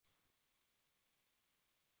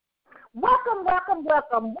Welcome, welcome,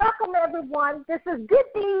 welcome. Welcome, everyone. This is Good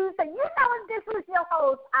Deeds, and this is your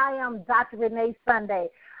host. I am Dr. Renee Sunday.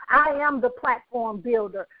 I am the platform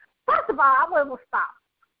builder. First of all, I want to stop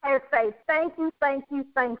and say thank you, thank you,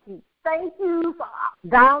 thank you. Thank you for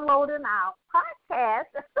downloading our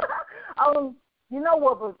podcast on,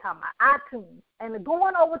 what we're talking about, iTunes, and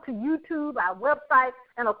going over to YouTube, our website,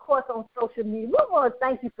 and, of course, on social media. We want to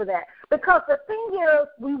thank you for that because the thing is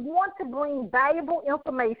we want to bring valuable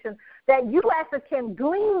information that you actually can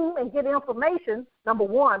glean and get information, number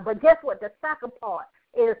one. But guess what? The second part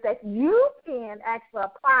is that you can actually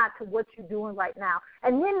apply to what you're doing right now.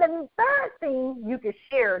 And then the third thing, you can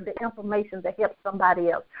share the information to help somebody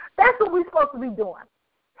else. That's what we're supposed to be doing.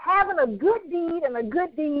 Having a good deed, and a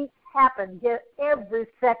good deed happens every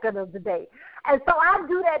second of the day. And so I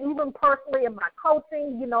do that even personally in my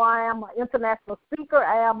coaching. I am an international speaker.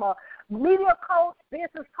 I am a media coach,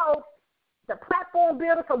 business coach, the platform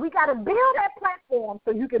builder. So we got to build that platform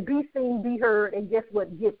so you can be seen, be heard, and guess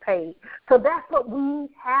what, get paid. So that's what we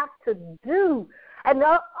have to do. And,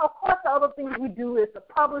 of course, the other thing we do is the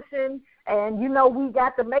publishing. And, we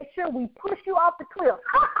got to make sure we push you off the cliff.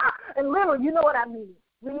 And literally, you know what I mean.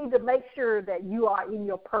 We need to make sure that you are in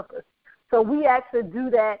your purpose. So we actually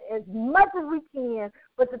do that as much as we can.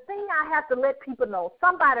 But the thing I have to let people know,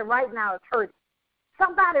 somebody right now is hurting.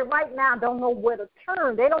 Somebody right now don't know where to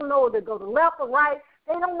turn. They don't know to go to left or right.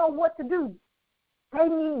 They don't know what to do. They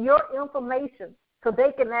need your information so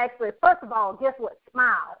they can actually, first of all, guess what,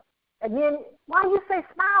 smile. And then why you say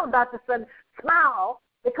smile, Dr. Sun? Smile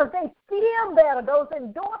because they feel better. Those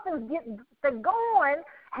endorphins they're going.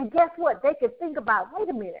 And guess what? They can think about, wait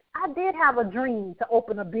a minute, I did have a dream to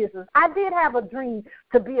open a business. I did have a dream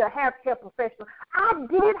to be a healthcare professional. I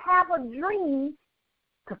did have a dream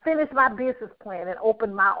to finish my business plan and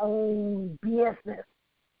open my own business.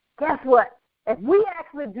 Guess what? If we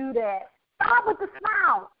actually do that, start with the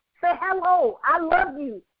smile. Say, hello, I love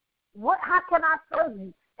you. How can I serve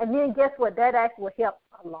you? And then guess what? That actually will help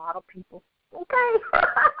a lot of people. Okay?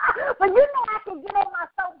 But I can get on my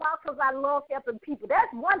soapbox because I love helping people.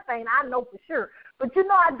 That's one thing I know for sure. But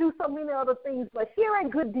I do so many other things. But here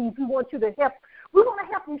at Good Deeds, we want you to help. We want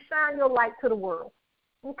to help you shine your light to the world.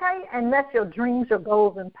 Okay? And that's your dreams, your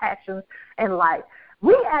goals, and passions in life.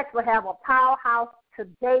 We actually have a powerhouse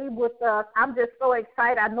today with us. I'm just so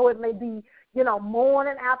excited. I know it may be,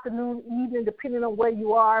 morning, afternoon, evening, depending on where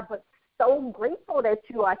you are, but so grateful that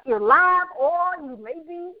you are here live, or you may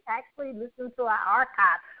be actually listening to our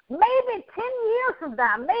archive. Maybe 10 years from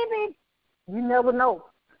now, maybe, you never know.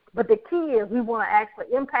 But the key is we want to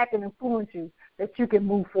actually impact and influence you that you can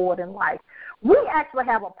move forward in life. We actually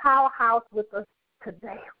have a powerhouse with us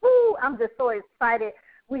today. Ooh, I'm just so excited.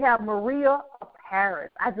 We have Maria Aparis.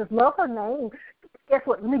 I just love her name. Guess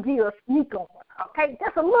what? Let me give you a sneak on her, okay?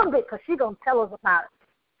 Just a little bit because she's going to tell us about it.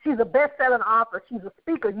 She's a best-selling author. She's a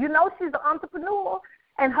speaker. She's an entrepreneur.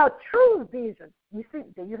 And her true vision,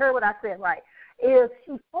 you heard what I said, right, is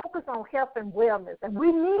she focused on health and wellness. And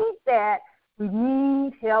we need that. We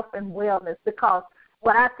need health and wellness because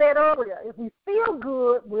what I said earlier, if we feel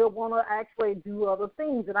good, we'll want to actually do other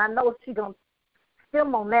things. And I know she's going to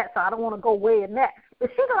stem on that, so I don't want to go way in that. But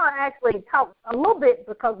she's going to actually talk a little bit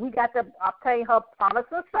because we got to obtain her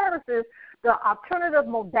products and services, the alternative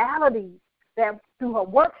modalities, that through her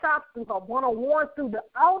workshops, through her one-on-one, through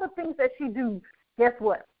all the things that she do, guess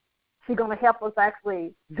what? She's going to help us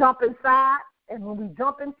actually jump inside. And when we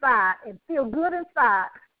jump inside and feel good inside,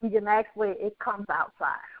 we can actually, it comes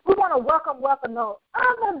outside. We want to welcome no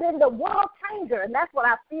other than the world changer. And that's what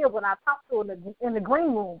I feel when I talk to her in the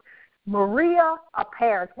green room, Maria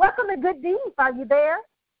Aparis. Welcome to Good Deeds. Are you there?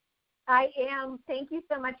 I am. Thank you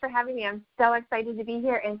so much for having me. I'm so excited to be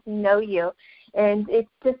here and to know you. And it's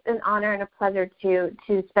just an honor and a pleasure to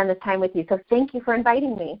spend this time with you. So thank you for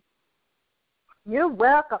inviting me. You're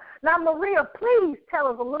welcome. Now, Maria, please tell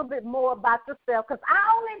us a little bit more about yourself because I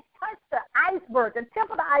only touched the iceberg, the tip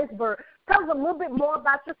of the iceberg. Tell us a little bit more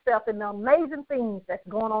about yourself and the amazing things that's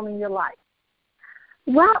going on in your life.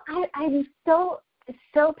 Well, I'm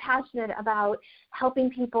so passionate about helping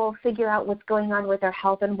people figure out what's going on with their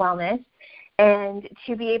health and wellness and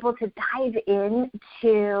to be able to dive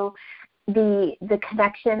into the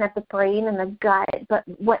connection of the brain and the gut. But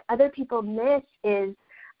what other people miss is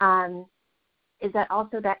that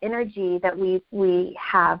also that energy that we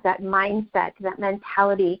have, that mindset, that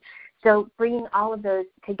mentality. So bringing all of those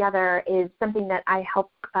together is something that I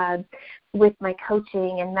help with my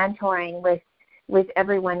coaching and mentoring with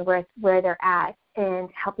everyone where they're at and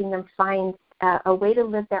helping them find a way to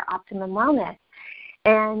live their optimum wellness.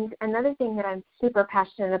 And another thing that I'm super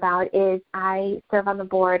passionate about is I serve on the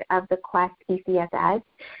board of the Quest ECSS,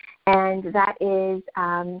 And that is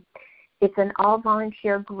it's an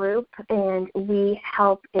all-volunteer group, and we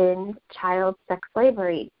help in child sex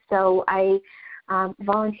slavery. So I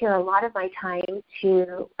volunteer a lot of my time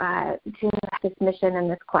to this mission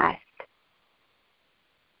and this quest.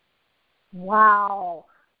 Wow.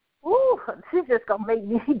 Ooh, she's just going to make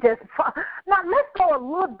me just – now, let's go a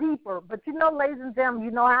little deeper. But, you know, ladies and gentlemen,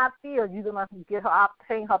 you know how I feel. You're going to get her,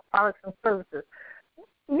 obtain her products and services.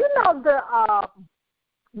 You know,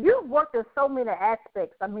 you've worked in so many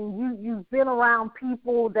aspects. I mean, you've been around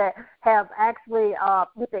people that have actually,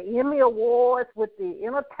 with the Emmy Awards, with the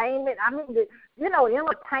entertainment. I mean,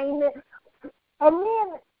 entertainment. And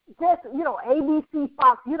then just, ABC,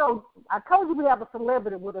 Fox, I told you we have a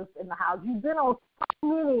celebrity with us in the house. You've been on so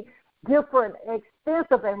many different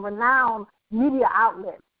extensive and renowned media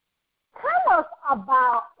outlets. Tell us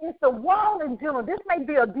about, is the world in general, this may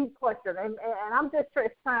be a deep question, and I'm just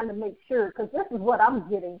trying to make sure, because this is what I'm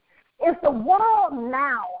getting. Is the world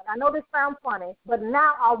now, and I know this sounds funny, but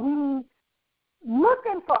now are we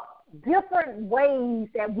looking for different ways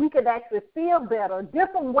that we could actually feel better,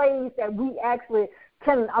 different ways that we actually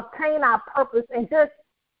can obtain our purpose and just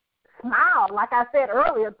smile, like I said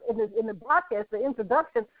earlier in the broadcast, the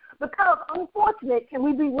introduction, because unfortunately, can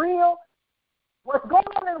we be real? What's going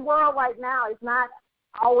on in the world right now is not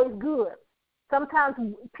always good. Sometimes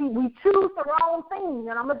we choose the wrong thing,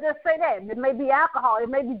 and I'm going to just say that. It may be alcohol, it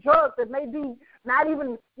may be drugs, it may be not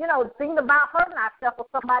even, thinking about hurting ourselves or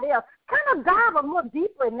somebody else. Kind of dive a little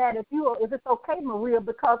deeper in that if it's okay, Maria,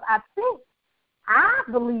 because I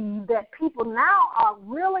believe that people now are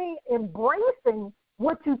really embracing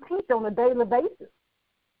what you teach on a daily basis.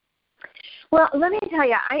 Well, let me tell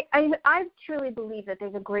you, I truly believe that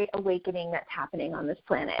there's a great awakening that's happening on this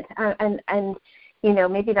planet. And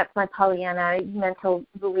maybe that's my Pollyanna mental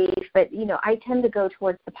belief, but, I tend to go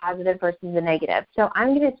towards the positive versus the negative. So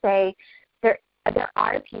I'm going to say there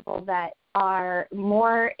are people that are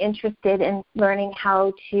more interested in learning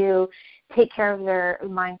how to take care of their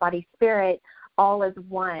mind, body, spirit all as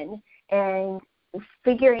one, and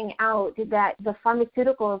figuring out that the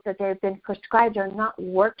pharmaceuticals that they've been prescribed are not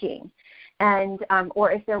working. And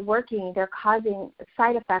or if they're working, they're causing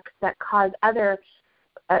side effects that cause us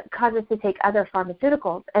to take other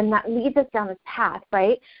pharmaceuticals, and that leads us down this path,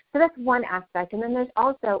 right? So that's one aspect. And then there's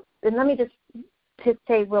also, and let me just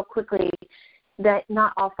say real quickly that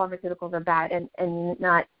not all pharmaceuticals are bad and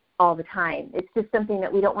not all the time. It's just something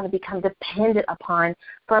that we don't want to become dependent upon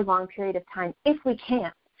for a long period of time if we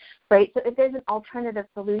can. Right, so if there's an alternative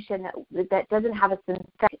solution that doesn't have us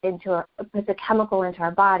puts a chemical into our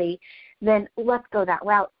body, then let's go that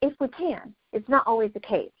route if we can. It's not always the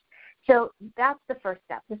case. So that's the first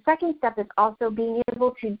step. The second step is also being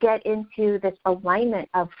able to get into this alignment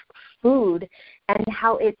of food and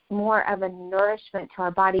how it's more of a nourishment to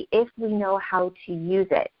our body if we know how to use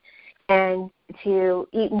it, and to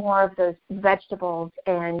eat more of those vegetables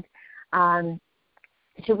and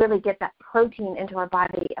to really get that protein into our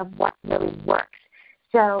body of what really works.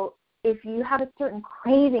 So if you have a certain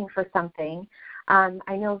craving for something,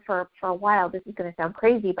 I know for a while, this is going to sound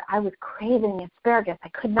crazy, but I was craving asparagus. I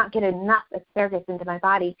could not get enough asparagus into my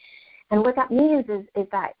body. And what that means is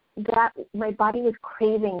that my body was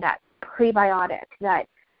craving that prebiotic, that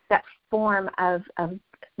form of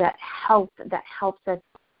that health that helps us,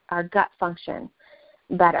 our gut function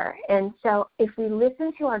better. And so if we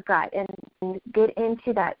listen to our gut and get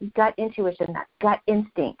into that gut intuition, that gut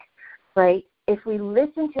instinct, right? If we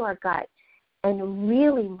listen to our gut and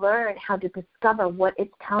really learn how to discover what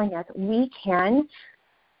it's telling us, we can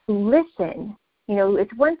listen.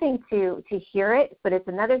 It's one thing to hear it, but it's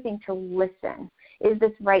another thing to listen. Is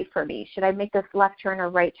this right for me? Should I make this left turn or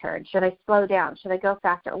right turn? Should I slow down? Should I go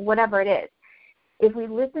faster? Whatever it is. If we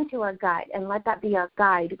listen to our gut and let that be our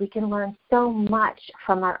guide, we can learn so much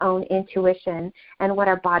from our own intuition and what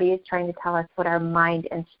our body is trying to tell us, what our mind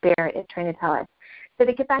and spirit is trying to tell us. So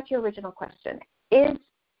to get back to your original question, is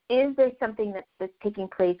there something that's taking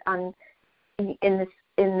place in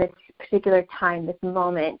this particular time, this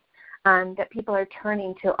moment, that people are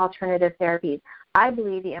turning to alternative therapies? I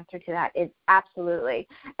believe the answer to that is absolutely,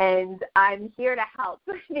 and I'm here to help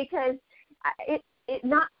because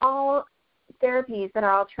not all therapies that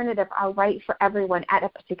are alternative are right for everyone at a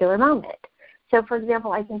particular moment. So, for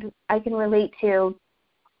example, I can relate to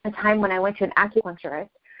a time when I went to an acupuncturist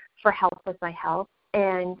for help with my health,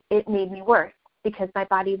 and it made me worse because my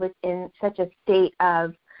body was in such a state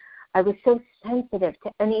of, I was so sensitive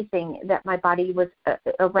to anything that my body was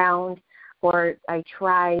around or I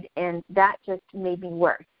tried, and that just made me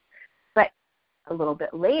worse. But a little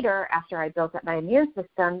bit later, after I built up my immune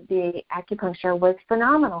system, the acupuncture was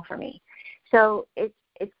phenomenal for me. So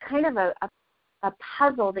it's kind of a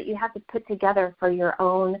puzzle that you have to put together for your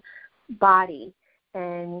own body.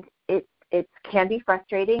 And it can be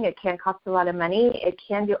frustrating. It can cost a lot of money. It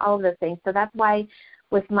can do all of those things. So that's why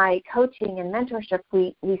with my coaching and mentorship,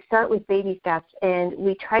 we start with baby steps, and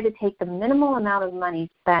we try to take the minimal amount of money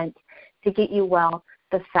spent to get you well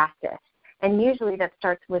the fastest. And usually that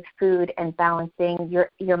starts with food and balancing your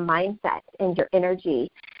mindset and your energy.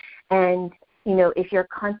 And, you know, if you're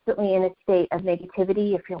constantly in a state of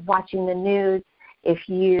negativity, if you're watching the news, if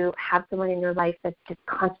you have someone in your life that's just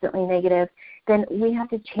constantly negative, then we have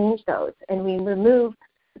to change those, and we remove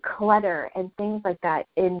clutter and things like that,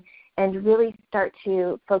 and really start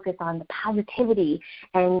to focus on the positivity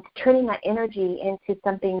and turning that energy into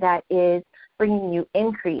something that is bringing you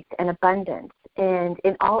increase and abundance and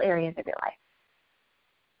in all areas of your life.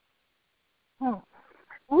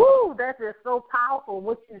 Ooh, that is so powerful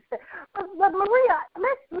what you said. But Maria,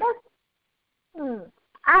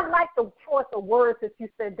 I like the choice of words that you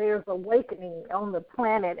said. There's awakening on the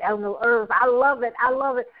planet, on the earth. I love it.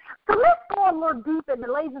 So let's go a little deeper. And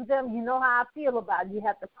ladies and gentlemen, you know how I feel about it. You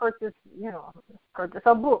have to purchase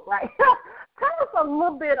a book, right? Tell us a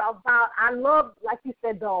little bit about, I love, like you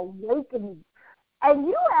said, the awakening. And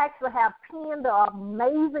you actually have penned an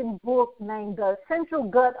amazing book named The Essential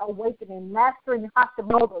Gut Awakening, Mastering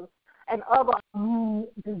Hashimoto's and Other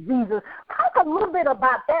Diseases. Talk a little bit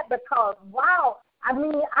about that, because, wow, I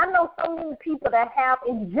mean, I know so many people that have,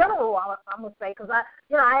 in general, I'm going to say, because I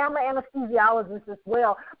am an anesthesiologist as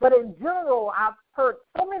well, but in general, I've heard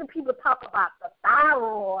so many people talk about the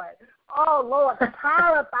thyroid. Oh, Lord, the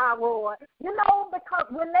parathyroid. Because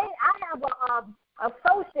when I have a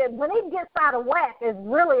associate, when it gets out of whack, it's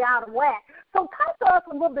really out of whack. So talk to us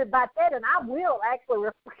a little bit about that, and I will actually,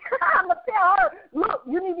 I'm going to tell her, look,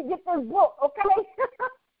 you need to get this book, okay?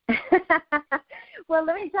 Well,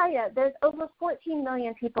 let me tell you, there's over 14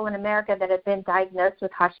 million people in America that have been diagnosed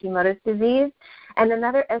with Hashimoto's disease, and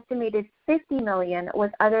another estimated 50 million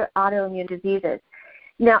with other autoimmune diseases.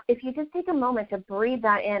 Now, if you just take a moment to breathe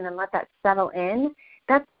that in and let that settle in,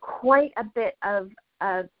 that's quite a bit of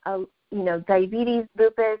diabetes,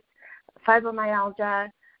 lupus,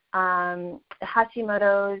 fibromyalgia,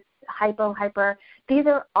 Hashimoto's, hyper. These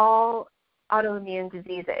are all autoimmune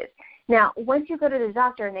diseases. Now, once you go to the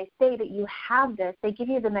doctor and they say that you have this, they give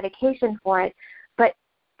you the medication for it, but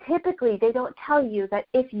typically they don't tell you that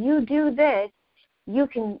if you do this, you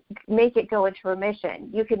can make it go into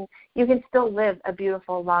remission. You can still live a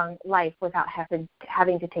beautiful, long life without having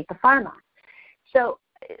to take the pharma. So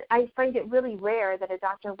I find it really rare that a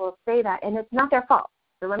doctor will say that, and it's not their fault.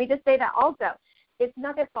 So let me just say that also. It's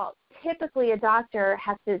not their fault. Typically, a doctor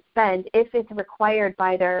has to spend, if it's required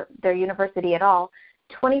by their university at all,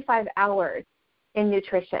 25 hours in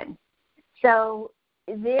nutrition. So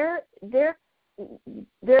they're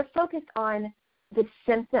focused on the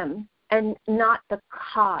symptom and not the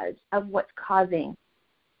cause of what's causing.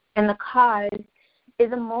 And the cause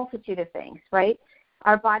is a multitude of things, right?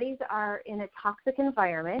 Our bodies are in a toxic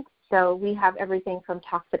environment, so we have everything from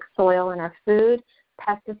toxic soil in our food,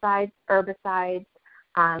 pesticides, herbicides,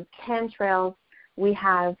 chemtrails. We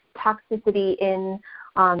have toxicity in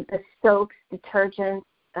the soaps, detergents,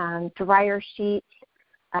 dryer sheets,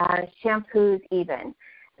 shampoos even.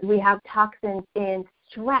 We have toxins in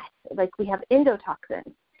stress, like we have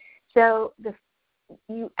endotoxins. So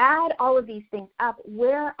you add all of these things up,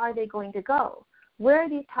 where are they going to go? Where are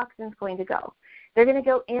these toxins going to go? They're going to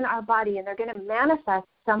go in our body, and they're going to manifest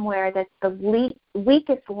somewhere that's the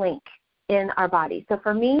weakest link in our body. So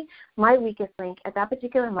for me, my weakest link at that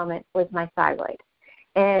particular moment was my thyroid.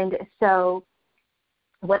 And so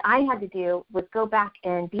what I had to do was go back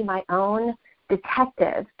and be my own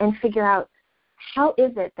detective and figure out, how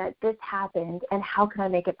is it that this happened and how can I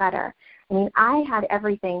make it better? I mean, I had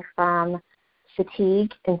everything from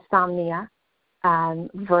fatigue, insomnia,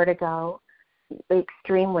 vertigo,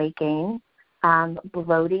 extreme weight gain,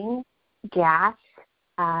 bloating, gas,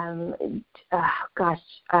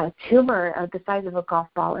 tumor of the size of a golf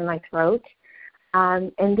ball in my throat.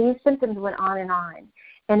 And these symptoms went on.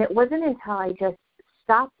 And it wasn't until I just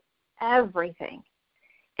stopped everything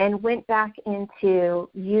and went back into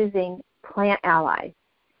using plant allies.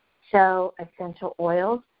 So essential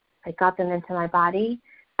oils, I got them into my body.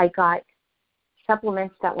 I got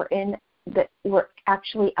supplements that were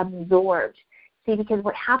actually absorbed. See, because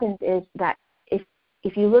what happens is that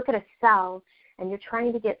if you look at a cell and you're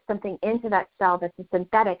trying to get something into that cell that's a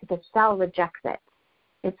synthetic, the cell rejects it.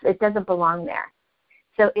 It doesn't belong there.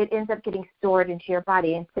 So it ends up getting stored into your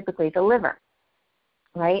body, and typically the liver,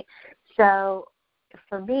 right? So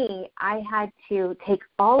for me, I had to take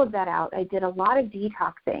all of that out. I did a lot of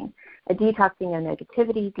detoxing, a detoxing of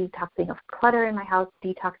negativity, detoxing of clutter in my house,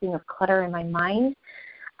 detoxing of clutter in my mind,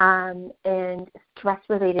 and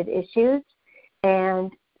stress-related issues,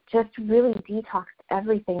 and just really detoxed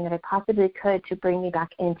everything that I possibly could to bring me back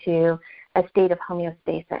into a state of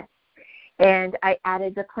homeostasis. And I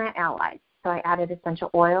added the plant allies. So I added essential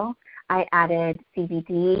oil. I added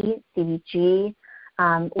CBD, CBG,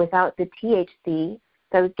 without the THC.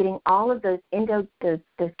 So I was getting all of those those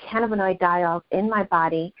cannabinoid diols in my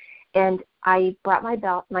body, and I brought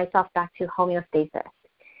myself back to homeostasis.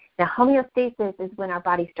 Now, homeostasis is when our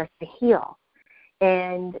body starts to heal.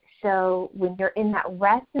 And so when you're in that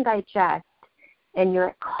rest and digest and you're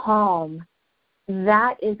at calm,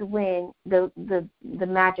 that is when the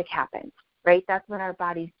magic happens, right? That's when our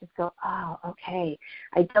bodies just go, oh, okay,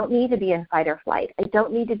 I don't need to be in fight or flight. I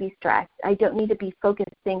don't need to be stressed. I don't need to be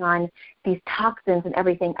focusing on these toxins and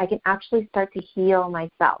everything. I can actually start to heal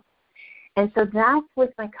myself. And so that's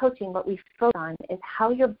with my coaching, what we focus on is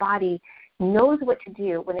how your body knows what to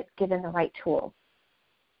do when it's given the right tools.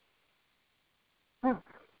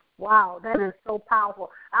 Wow, that is so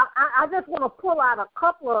powerful. I just want to pull out a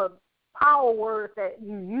couple of power words that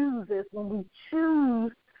you use is when we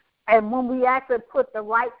choose and when we actually put the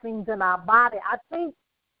right things in our body. I think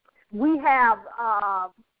we have,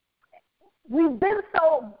 we've been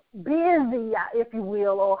so busy, if you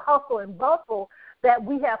will, or hustle and bustle, that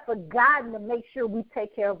we have forgotten to make sure we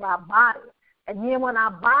take care of our body. And then when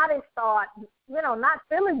our bodies start, not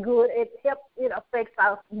feeling good, it affects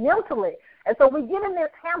us mentally. And so we get in this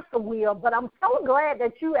hamster wheel, but I'm so glad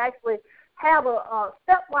that you actually have a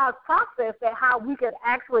stepwise process that how we can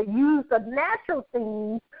actually use the natural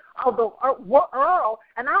things of the world.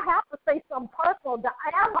 And I have to say something personal. The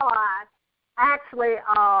Aparis actually,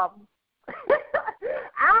 I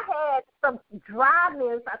had some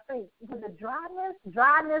dryness, I think, was it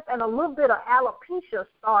dryness and a little bit of alopecia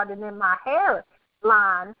starting in my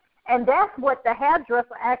hairline. And that's what the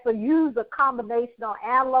hairdresser actually used, a combination of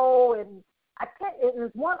aloe and it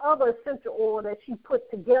was one other essential oil that she put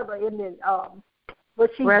together in the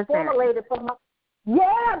what she formulated for my.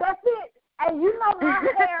 Yeah, that's it. And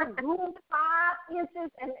my hair grew 5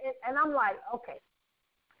 inches, and I'm like, okay.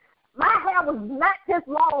 My hair was not this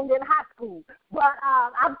long in high school, but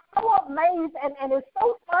I'm so amazed, and it's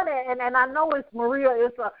so funny, and I know it's Maria,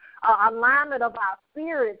 it's a alignment of our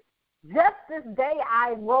spirits. Just this day,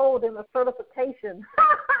 I enrolled in a certification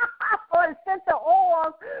for essential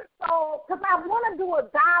oils, so because I want to do a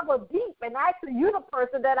dive deep, and actually you're the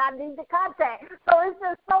person that I need to contact. So it's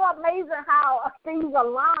just so amazing how things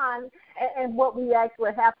align and what we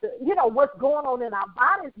actually have to, what's going on in our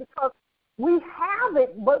bodies, because we have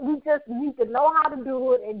it, but we just need to know how to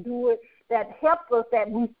do it and do it that helps us, that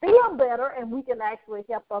we feel better, and we can actually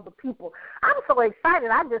help other people. I'm so excited.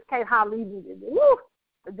 I just can't hardly leave it.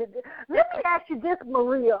 Let me ask you this,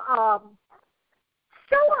 Maria.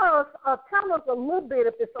 Show us, tell us a little bit,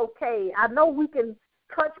 if it's okay. I know we can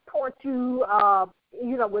touch point you,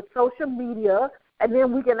 with social media, and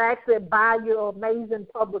then we can actually buy your amazing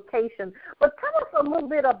publication. But tell us a little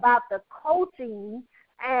bit about the coaching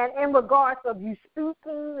and in regards of you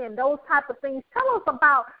speaking and those type of things. Tell us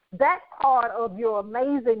about that part of your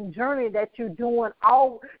amazing journey that you're doing.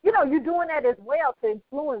 You're doing that as well to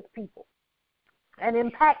influence people and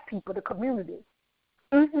impact people, the community.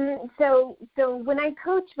 Mm-hmm. So when I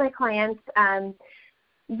coach my clients,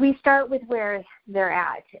 we start with where they're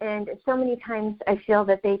at. And so many times I feel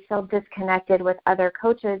that they feel disconnected with other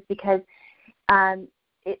coaches because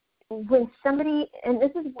when somebody, and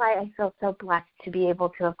this is why I feel so blessed to be able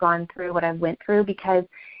to have gone through what I went through, because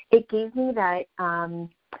it gave me that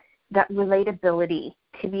relatability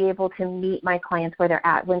to be able to meet my clients where they're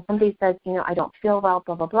at. When somebody says, I don't feel well,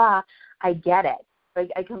 blah, blah, blah, I get it.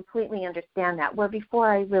 I completely understand that, where before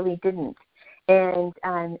I really didn't. And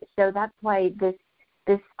so that's why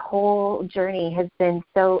this whole journey has been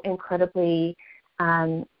so incredibly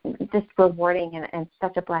just rewarding and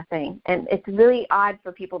such a blessing. And it's really odd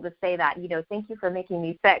for people to say that, thank you for making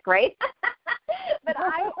me sick, right? But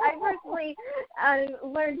I personally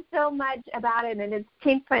learned so much about it, and it's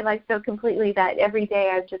changed my life so completely that every day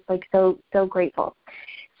I'm just so grateful.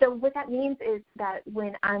 So what that means is that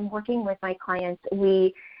when I'm working with my clients,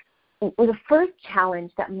 the first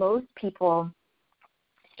challenge that most people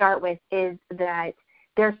start with is that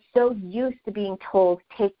they're so used to being told,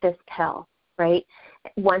 take this pill, right,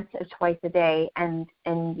 once or twice a day, and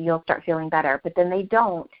you'll start feeling better. But then they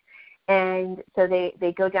don't, and so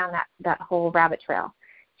they go down that whole rabbit trail.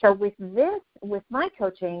 So with my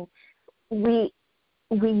coaching, we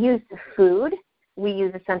use food, We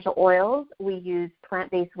use essential oils. We use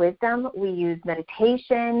plant-based wisdom. We use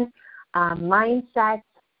meditation, mindset,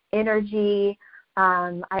 energy.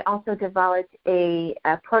 I also developed a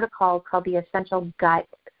protocol called the Essential Gut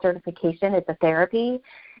Certification. It's a therapy.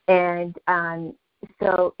 And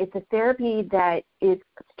so it's a therapy that is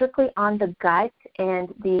strictly on the gut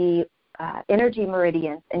and the energy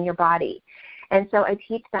meridians in your body. And so I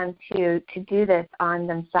teach them to do this on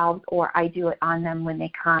themselves, or I do it on them when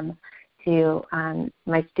they come to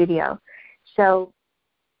my studio. So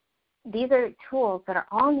these are tools that are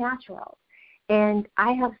all natural. And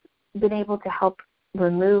I have been able to help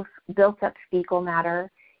remove built-up fecal matter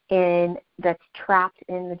that's trapped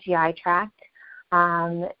in the GI tract,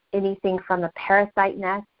 anything from a parasite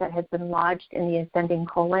nest that has been lodged in the ascending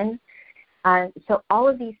colon. So all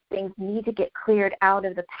of these things need to get cleared out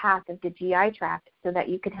of the path of the GI tract so that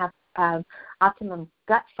you can have optimum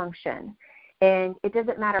gut function. And it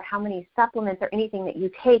doesn't matter how many supplements or anything that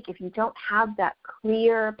you take, if you don't have that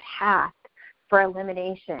clear path for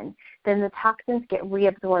elimination, then the toxins get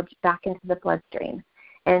reabsorbed back into the bloodstream.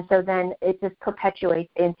 And so then it just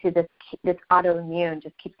perpetuates into this autoimmune,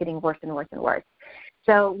 just keeps getting worse and worse and worse.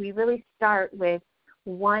 So we really start with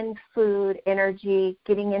one food, energy,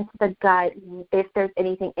 getting into the gut. If there's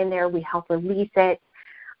anything in there, we help release it.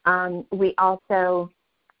 We also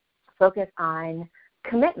focus on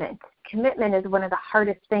commitment. Commitment is one of the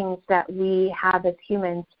hardest things that we have as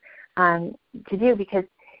humans to do, because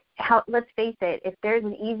let's face it, if there's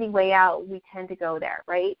an easy way out, we tend to go there,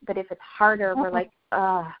 right? But if it's harder, we're like,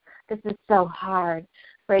 this is so hard,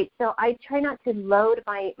 right? So I try not to load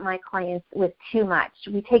my clients with too much.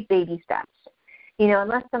 We take baby steps.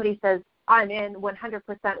 Unless somebody says, I'm in 100%,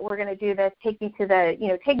 we're going to do this, take me to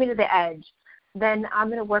the edge, then I'm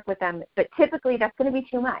going to work with them. But typically that's going to be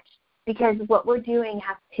too much, because what we're doing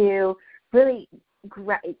has to really,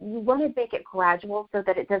 you want to make it gradual so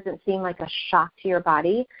that it doesn't seem like a shock to your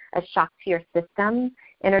body, a shock to your system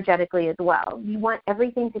energetically as well. You want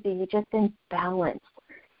everything to be just in balance.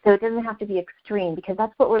 So it doesn't have to be extreme, because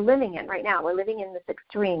that's what we're living in right now. We're living in this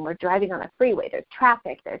extreme. We're driving on a freeway. There's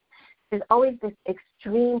traffic. There's always this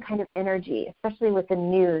extreme kind of energy, especially with the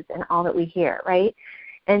news and all that we hear, right?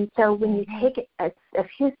 And so when you take a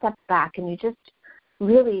few steps back and you just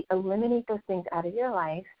really eliminate those things out of your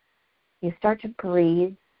life, you start to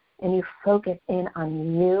breathe and you focus in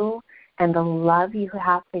on you and the love you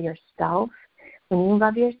have for yourself. When you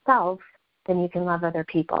love yourself, then you can love other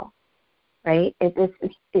people, right?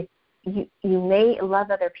 You may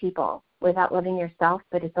love other people without loving yourself,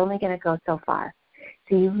 but it's only going to go so far.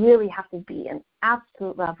 So you really have to be in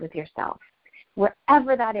absolute love with yourself,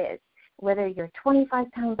 wherever that is, whether you're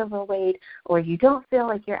 25 pounds overweight or you don't feel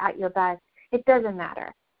like you're at your best. It doesn't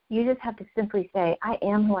matter. You just have to simply say, I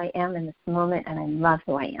am who I am in this moment, and I love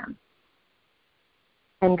who I am,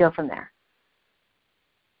 and go from there.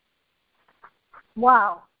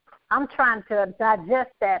 Wow. I'm trying to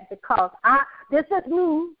digest that, because this is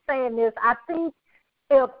me saying this. I think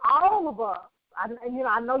if all of us,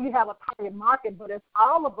 I know you have a target market, but if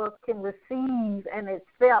all of us can receive and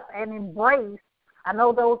accept and embrace, I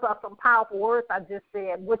know those are some powerful words I just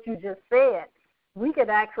said, what you just said, we could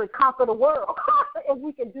actually conquer the world if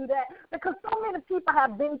we can do that, because so many people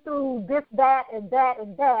have been through this, that, and that,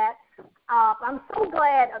 and that. I'm so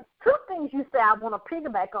glad. Two things you said I want to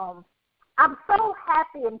piggyback on. I'm so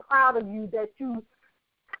happy and proud of you that you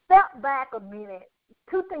stepped back a minute.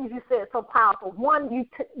 Two things you said so powerful. One,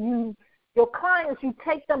 your clients, you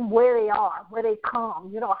take them where they are, where they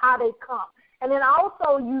come, how they come. And then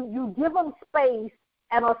also you give them space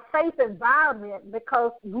and a safe environment,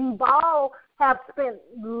 because we've all have spent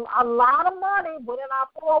a lot of money within our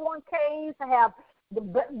 401ks to have,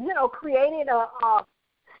 created a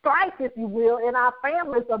strife, if you will, in our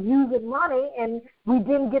families of using money, and we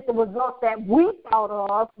didn't get the results that we thought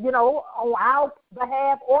of, on our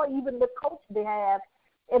behalf or even the coach's behalf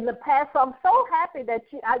in the past. So I'm so happy that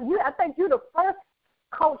I think you're the first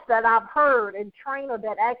coach that I've heard and trainer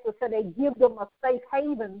that actually said they give them a safe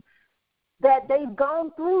haven, that they've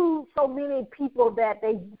gone through so many people that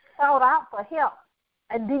they sought out for help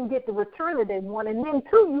and didn't get the return that they want. And then,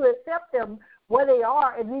 two, you accept them where they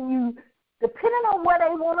are, and then you, depending on where they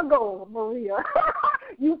want to go, Maria,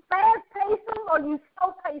 you fast-pace them or you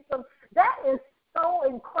slow-pace them. That is so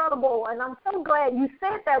incredible, and I'm so glad you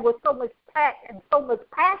said that with so much tact and so much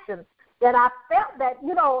passion that I felt that,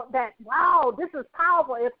 that, wow, this is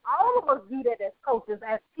powerful. If all of us do that as coaches,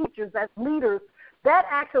 as teachers, as leaders, that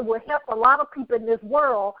actually will help a lot of people in this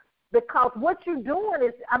world, because what you're doing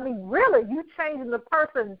is, really, you're changing the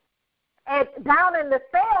person down in the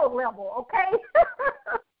cell level, okay?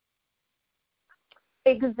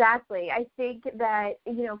 Exactly. I think that,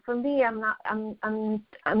 for me, I'm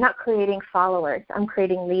not creating followers. I'm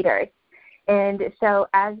creating leaders. And so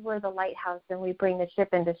as we're the lighthouse and we bring the ship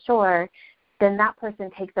into shore, then that person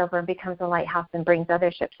takes over and becomes a lighthouse and brings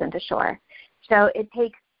other ships into shore. So it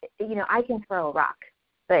takes, I can throw a rock,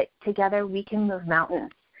 but together we can move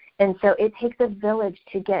mountains. And so it takes a village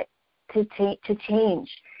to get to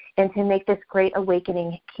change and to make this great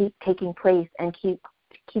awakening keep taking place and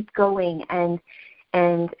keep going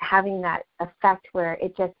and having that effect where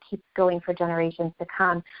it just keeps going for generations to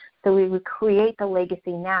come. So we would create the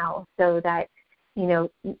legacy now so that,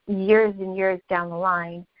 years and years down the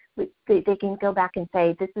line, they can go back and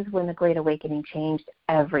say, this is when the Great Awakening changed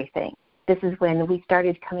everything. This is when we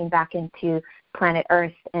started coming back into planet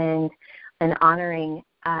Earth and honoring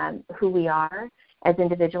who we are as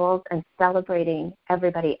individuals and celebrating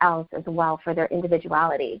everybody else as well for their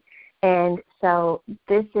individuality. And so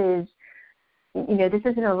this is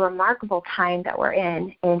a remarkable time that we're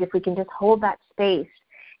in. And if we can just hold that space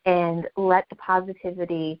and let the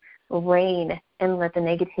positivity reign and let the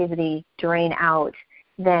negativity drain out,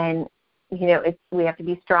 then, we have to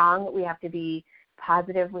be strong. We have to be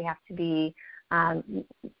positive. We have to be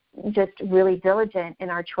just really diligent in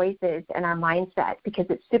our choices and our mindset, because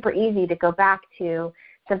it's super easy to go back to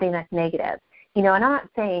something that's negative. And I'm not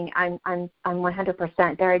saying I'm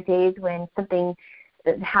 100%. There are days when something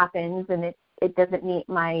happens and it doesn't meet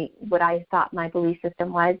what I thought my belief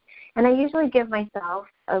system was, and I usually give myself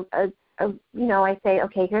I say,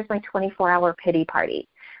 okay, here's my 24-hour pity party,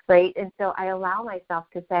 right? And so I allow myself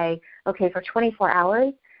to say, okay, for 24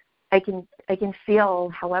 hours, I can feel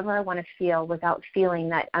however I want to feel without feeling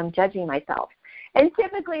that I'm judging myself. And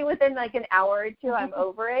typically within like an hour or two, I'm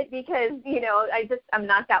over it because, I'm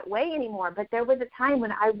not that way anymore. But there was a time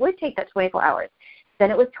when I would take that 24 hours.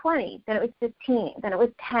 Then it was 20. Then it was 15. Then it was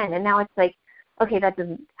 10. And now it's like, okay,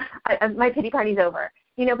 my pity party's over.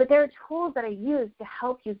 But there are tools that I use to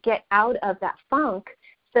help you get out of that funk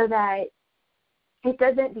so that it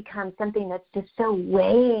doesn't become something that's just so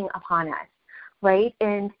weighing upon us, right?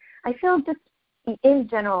 And I feel just in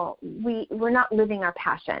general, we're not living our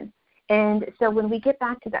passion. And so when we get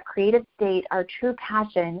back to that creative state, our true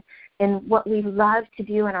passion and what we love to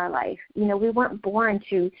do in our life, we weren't born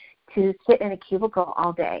to sit in a cubicle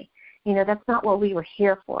all day. That's not what we were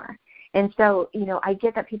here for. And so, I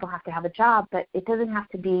get that people have to have a job, but it doesn't have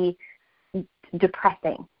to be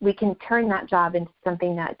depressing. We can turn that job into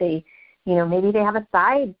something that they, maybe they have a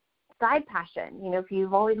side passion. If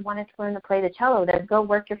you've always wanted to learn to play the cello, then go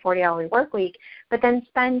work your 40-hour work week, but then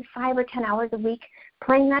spend 5 or 10 hours a week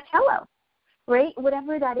playing that cello, right?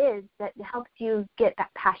 Whatever that is that helps you get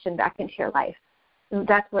that passion back into your life.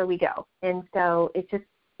 That's where we go. And so it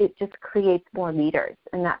just creates more leaders,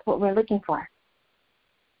 and that's what we're looking for.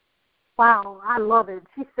 Wow, I love it.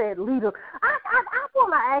 She said leader. I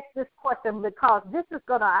want to ask this question because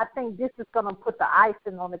I think this is gonna put the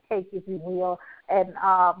icing on the cake, if you will. And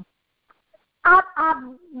I've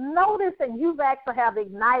noticed, and you've actually have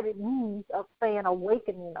ignited me of saying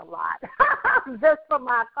awakening a lot, just from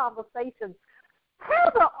our conversations.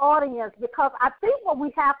 Tell the audience, because I think what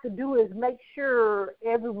we have to do is make sure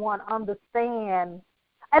everyone understands.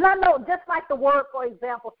 And I know, just like the word, for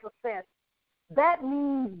example, success, that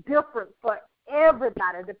means different for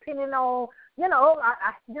everybody, depending on,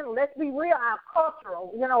 let's be real, our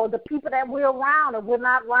cultural, the people that we're around, and we're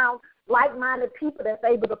not around like-minded people that's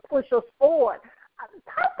able to push us forward.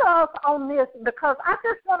 Talk to us on this, because I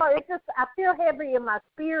feel heavy in my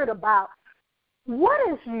spirit about what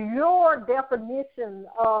is your definition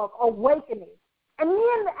of awakening? And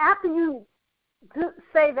then after you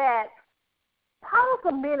say that, pause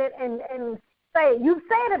a minute and say, you've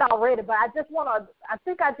said it already, but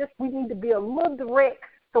we need to be a little direct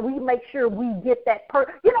so we make sure we get that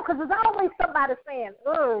because there's always somebody saying,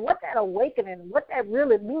 what's that awakening, what that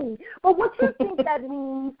really means, but what you think that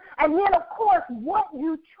means, and then, of course, what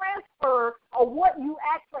you transfer or what you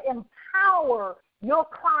actually empower your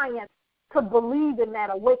clients to believe in that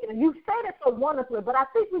awakening. You said it so wonderfully, but I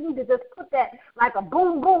think we need to just put that like a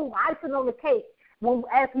boom, boom, icing on the cake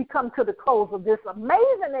as we come to the close of this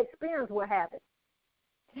amazing experience we're having.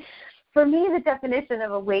 For me, the definition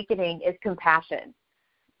of awakening is compassion.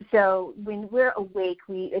 So when we're awake,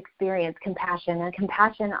 we experience compassion, and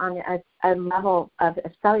compassion on a level of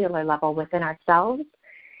a cellular level within ourselves.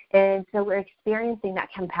 And so we're experiencing that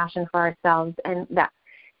compassion for ourselves, and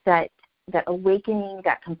that awakening,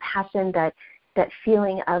 that compassion, that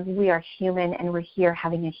feeling of we are human and we're here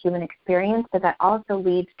having a human experience, but that also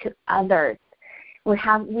leads to others. We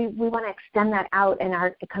want to extend that out and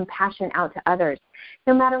our compassion out to others.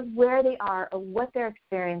 No matter where they are or what they're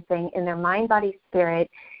experiencing in their mind, body, spirit,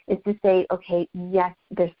 is to say, okay, yes,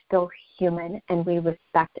 they're still human, and we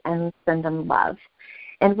respect and send them love.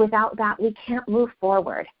 And without that, we can't move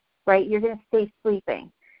forward, right? You're going to stay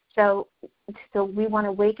sleeping. So we want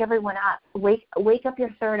to wake everyone up. Wake up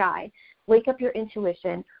your third eye. Wake up your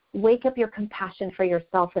intuition. Wake up your compassion for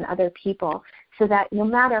yourself and other people, so that no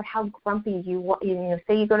matter how grumpy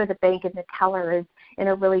say you go to the bank and the teller is in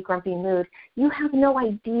a really grumpy mood, you have no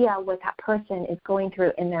idea what that person is going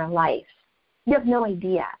through in their life. You have no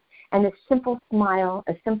idea. And a simple smile,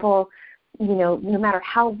 a simple, no matter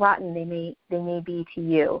how rotten they may be to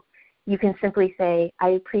you, you can simply say, I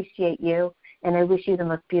appreciate you, and I wish you the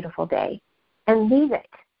most beautiful day, and leave it.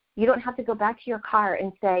 You don't have to go back to your car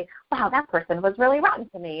and say, wow, that person was really rotten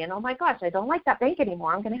to me, and oh my gosh, I don't like that bank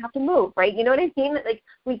anymore. I'm going to have to move, right? You know what I mean? Like,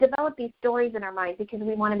 we develop these stories in our mind because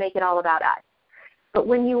we want to make it all about us. But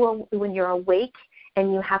when you're awake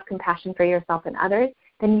and you have compassion for yourself and others,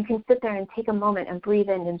 then you can sit there and take a moment and breathe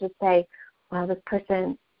in and just say, wow, this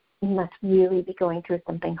person must really be going through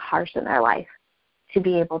something harsh in their life to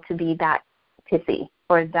be able to be that pissy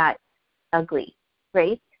or that ugly,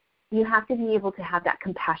 right? You have to be able to have that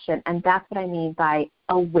compassion, and that's what I mean by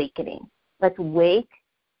awakening. Let's wake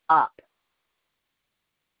up.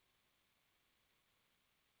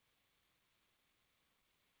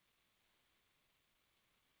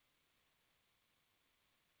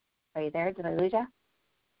 Are you there? Did I lose you?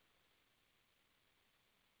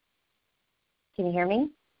 Can you hear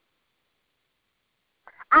me?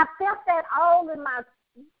 I felt that all in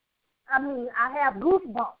I have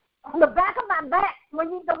goosebumps on the back of my back the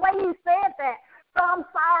way you said that. So I'm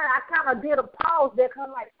sorry, I kind of did a pause there because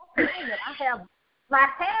I'm like, oh, wait a minute, I have my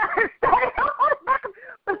hair standing on the back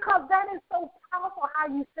because that is so powerful how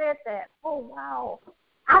you said that. Oh, wow.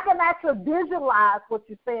 I can actually visualize what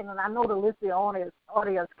you're saying, and I know the listening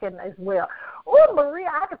audience can as well. Oh, Maria,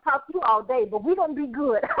 I could talk to you all day, but we're going to be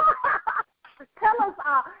good. Tell us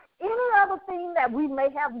any other thing that we may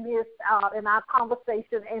have missed in our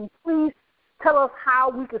conversation, and please tell us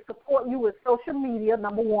how we can support you with social media,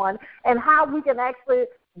 number one, and how we can actually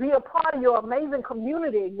be a part of your amazing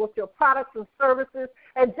community with your products and services,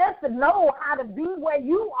 and just to know how to be where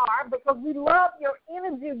you are, because we love your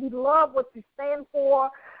energy, we love what you stand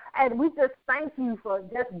for, and we just thank you for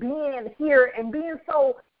just being here and being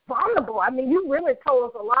so vulnerable. I mean, you really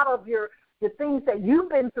told us a lot of the things that you've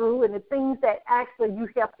been through and the things that actually you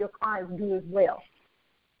help your clients do as well.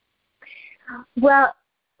 Well,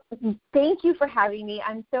 thank you for having me.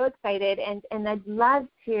 I'm so excited, and I'd love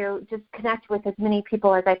to just connect with as many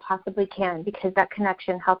people as I possibly can, because that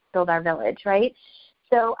connection helps build our village, right?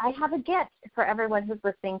 So I have a gift for everyone who's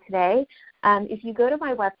listening today. If you go to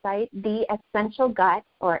my website, The Essential Gut,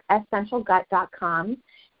 or essentialgut.com,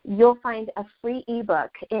 you'll find a free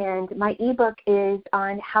ebook, and my ebook is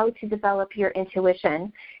on how to develop your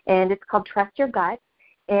intuition, and it's called Trust Your Gut.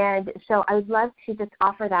 And so I would love to just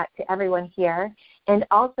offer that to everyone here. And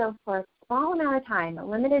also, for a small amount of time, a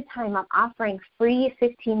limited time, I'm offering free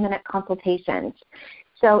 15-minute consultations.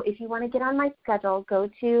 So if you want to get on my schedule, go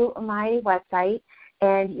to my website,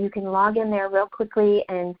 and you can log in there real quickly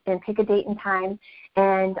and pick a date and time.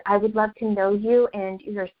 And I would love to know you and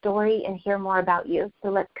your story and hear more about you. So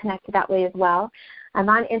let's connect that way as well. I'm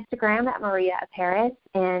on Instagram at Maria Aparis,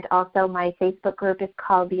 and also my Facebook group is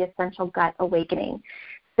called The Essential Gut Awakening.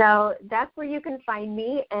 So that's where you can find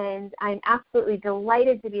me, and I'm absolutely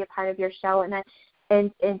delighted to be a part of your show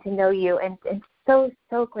and to know you, and so,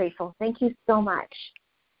 so grateful. Thank you so much.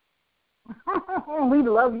 We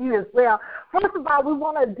love you as well. First of all, we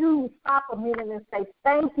want to stop a minute and say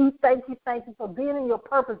thank you for being in your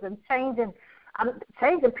purpose and changing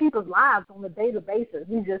people's lives on a daily basis.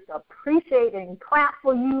 We just appreciate and clap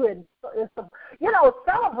for you and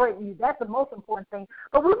celebrate you. That's the most important thing.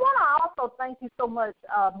 But we want to also thank you so much,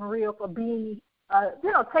 Maria, for being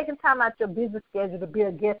taking time out your busy schedule to be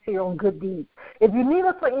a guest here on Good Deeds. If you need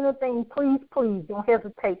us for anything, please don't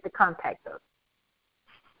hesitate to contact us.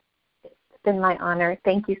 It's been my honor.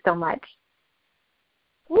 Thank you so much.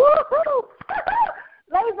 Woo-hoo!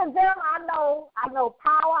 Ladies and gentlemen, I know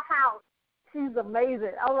Powerhouse. She's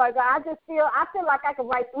amazing. Oh my God, I feel like I could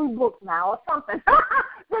write 3 books now or something.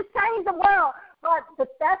 Just change the world. But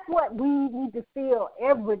that's what we need to feel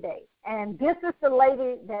every day. And this is the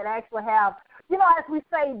lady that actually have, as we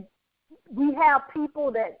say, we have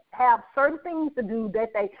people that have certain things to do that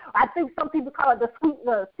I think some people call it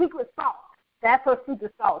the secret sauce. That's her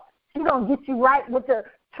secret sauce. She don't get you right with your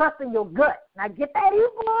trust in your gut. Now get that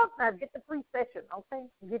ebook. Now get the free session, okay?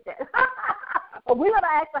 Get that. But we're going to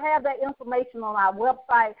actually have that information on our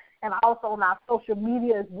website and also on our social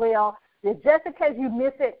media as well. Just in case you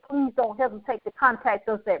miss it, please don't hesitate to contact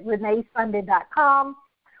us at reneesunday.com.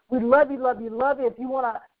 We love you, love you, love you. If you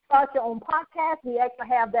want to start your own podcast, we actually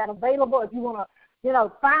have that available. If you want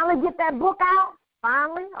to, finally get that book out,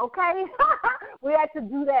 finally, okay? We actually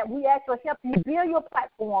do that. We actually help you build your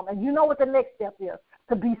platform, and you know what the next step is,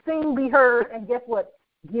 to be seen, be heard, and guess what?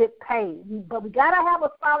 Get paid. But we got to have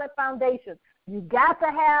a solid foundation. You got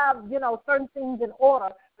to have, certain things in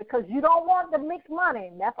order, because you don't want to mix money.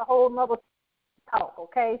 And that's a whole nother talk,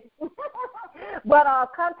 okay? But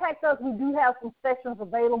contact us. We do have some sessions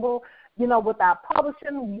available, with our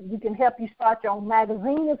publishing. We can help you start your own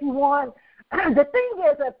magazine if you want. The thing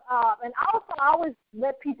is, and also I always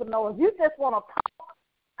let people know, if you just want to talk,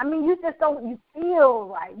 you just don't, you feel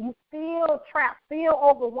right. You feel trapped, feel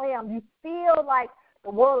overwhelmed. You feel like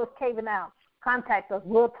the world is caving out. Contact us.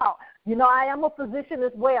 We'll talk. I am a physician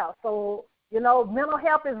as well. So, mental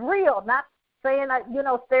health is real, not saying that,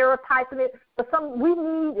 stereotyping it. But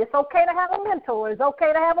it's okay to have a mentor. It's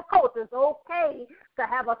okay to have a coach. It's okay to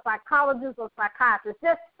have a psychologist or psychiatrist.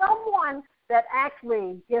 Just someone that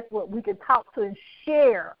actually, guess what, we can talk to and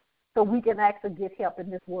share so we can actually get help in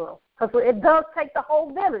this world. Because it does take the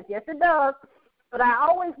whole village. Yes, it does. But I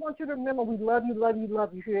always want you to remember, we love you, love you,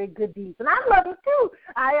 love you here at Good Deeds. And I love you, too.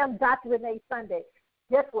 I am Dr. Renee Sunday.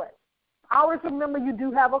 Guess what? Always remember, you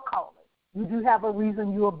do have a calling. You do have a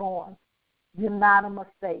reason you were born. You're not a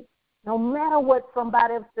mistake. No matter what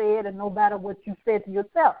somebody has said and no matter what you said to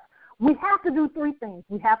yourself, we have to do three things.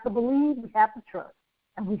 We have to believe, we have to trust,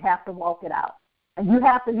 and we have to walk it out. And you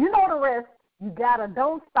have to, the rest. You got to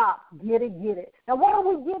don't stop. Get it, get it. Now, what are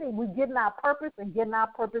we getting? We're getting our purpose and getting our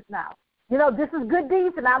purpose now. This is Good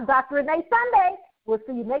Deeds, and I'm Dr. Renee Sunday. We'll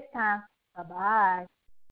see you next time. Bye-bye.